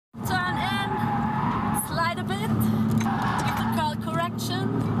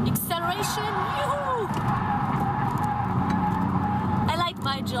traction, acceleration, yoo-hoo! I like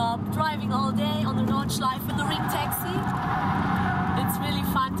my job, driving all day on the Nordschleife in the ring taxi. It's really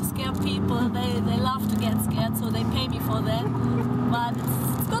fun to scare people. They love to get scared, so they pay me for that. But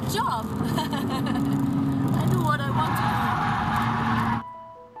it's a good job. I do what I want to do.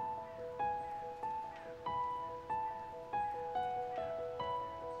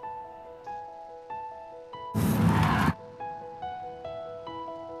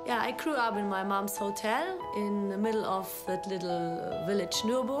 Yeah, I grew up in my mom's hotel in the middle of that little village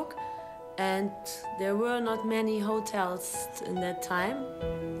Nürburg, and there were not many hotels in that time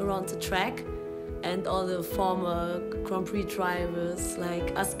around the track, and all the former Grand Prix drivers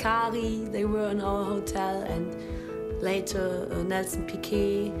like Ascari, they were in our hotel, and later Nelson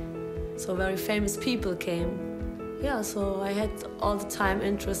Piquet, so very famous people came. Yeah, so I had all the time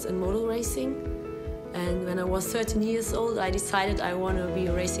interest in motor racing. And when I was 13 years old, I decided I want to be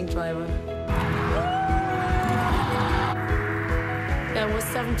a racing driver. I was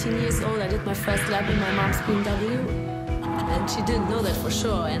 17 years old, I did my first lap in my mom's BMW. And she didn't know that for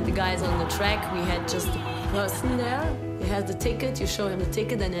sure. And the guys on the track, we had just a person there. He had the ticket, you show him the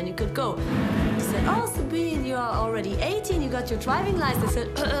ticket, and then you could go. He said, "Oh, Sabine, you are already 18, you got your driving license." I said,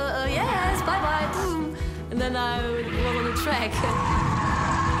 yes, bye-bye. And then I was on the track.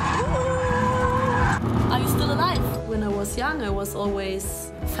 Are you still alive? When I was young, I was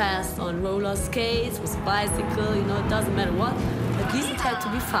always fast on roller skates, with bicycle, you know, it doesn't matter what. At least it had to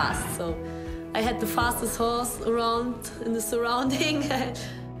be fast. So I had the fastest horse around in the surrounding.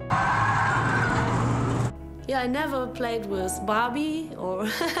 Yeah, I never played with Barbie or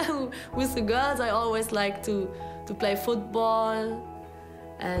with the girls. I always liked to play football.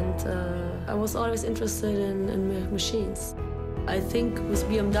 And I was always interested in machines. I think with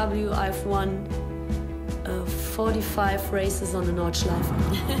BMW, I've won 45 races on the Nordschleife.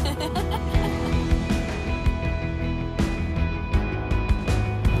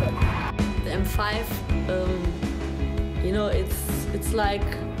 The M5, you know, it's like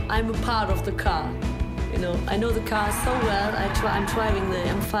I'm a part of the car. You know, I know the car so well. I'm driving the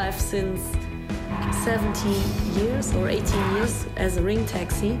M5 since 17 years or 18 years as a ring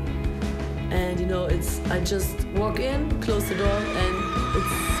taxi. And you know, I just walk in, close the door, and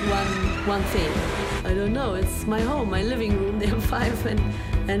it's one thing. I don't know, it's my home, my living room, the M5,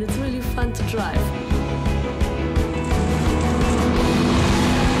 and it's really fun to drive.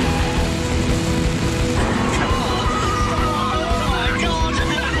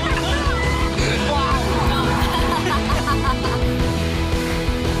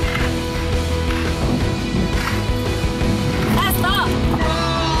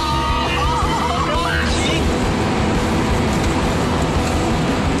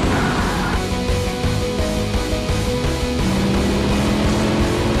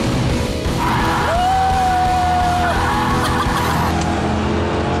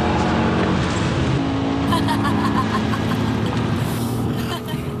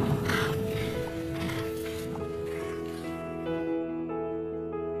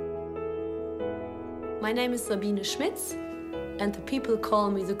 My name is Sabine Schmitz, and the people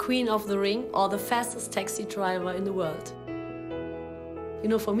call me the Queen of the Ring or the fastest taxi driver in the world. You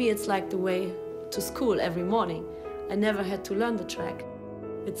know, for me it's like the way to school every morning. I never had to learn the track.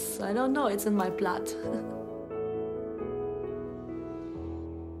 I don't know, it's in my blood.